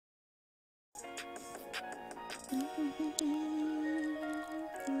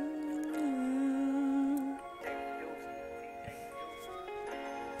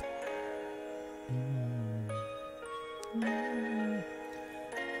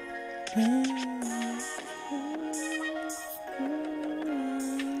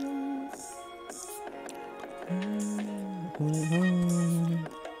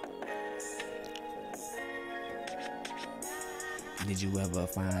Did you ever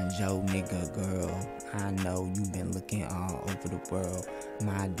find your nigga, girl? I know you been looking all over the world.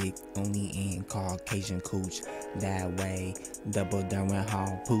 My dick only in Caucasian cooch. That way, double Darren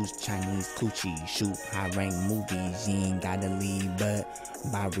Hall pooch, Chinese coochie. Shoot high rank movies, you ain't gotta leave, but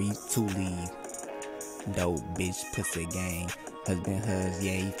Barry to leave. Dope bitch pussy gang. Husband hus,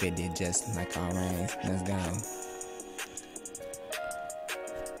 yeah, he fitted just like our rain. Let's go.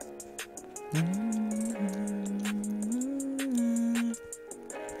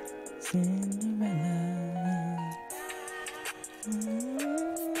 Cinderella.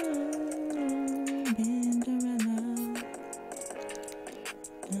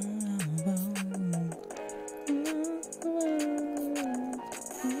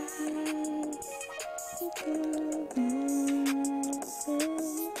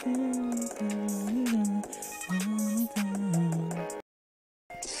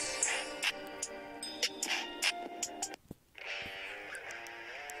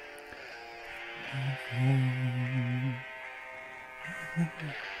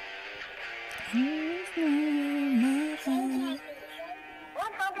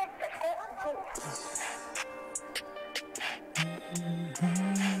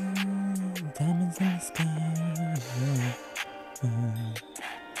 Diamonds in the sky.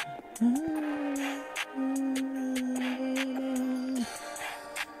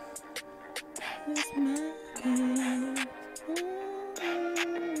 It's my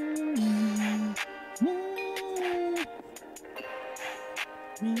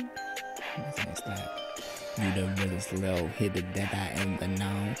You the realest little hitter that I ever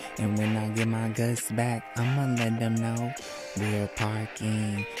known. And when I get my guts back, I'ma let them know. We're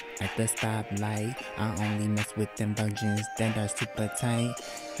parking at the stoplight. I only mess with them virgins that are super tight.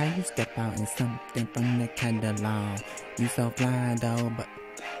 How you step out in something from the catalog? You so fly though, but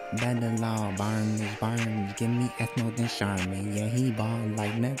better law. Barnes, give me ass more than Charmin. Yeah, he ball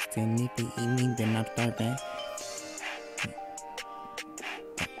like nuts, and if he eat me, then I'm starving.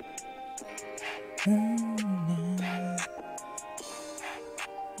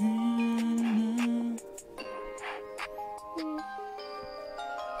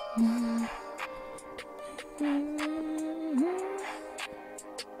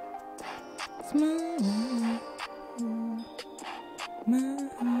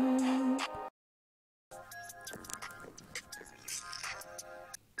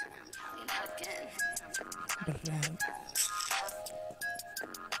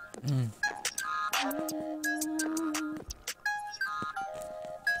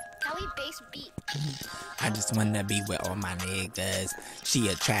 I just wanna be with all my niggas. She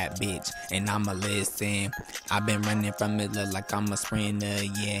a trap bitch, and I'ma listen. I been running from it, look like I'm a sprinter.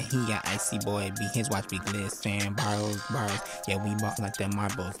 Yeah, he got icy boy, be his watch be glisten. Bars, yeah, we bought like the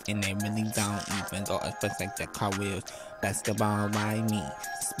marbles, and they really don't even go as fast like the car wheels. Basketball by me,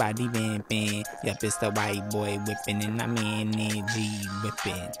 spotty vamping. Yup, it's the white boy whipping, and I'm in it, G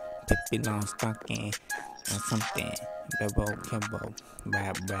whipping. Pippin' on stocking, or something. Kibbo,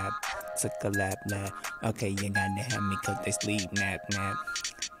 rap, took a lap. Okay, you gotta have me cause they sleep, nap.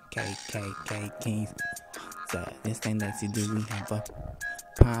 KKK Kings. So, this ain't like you do, we have a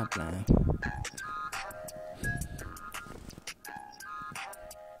problem.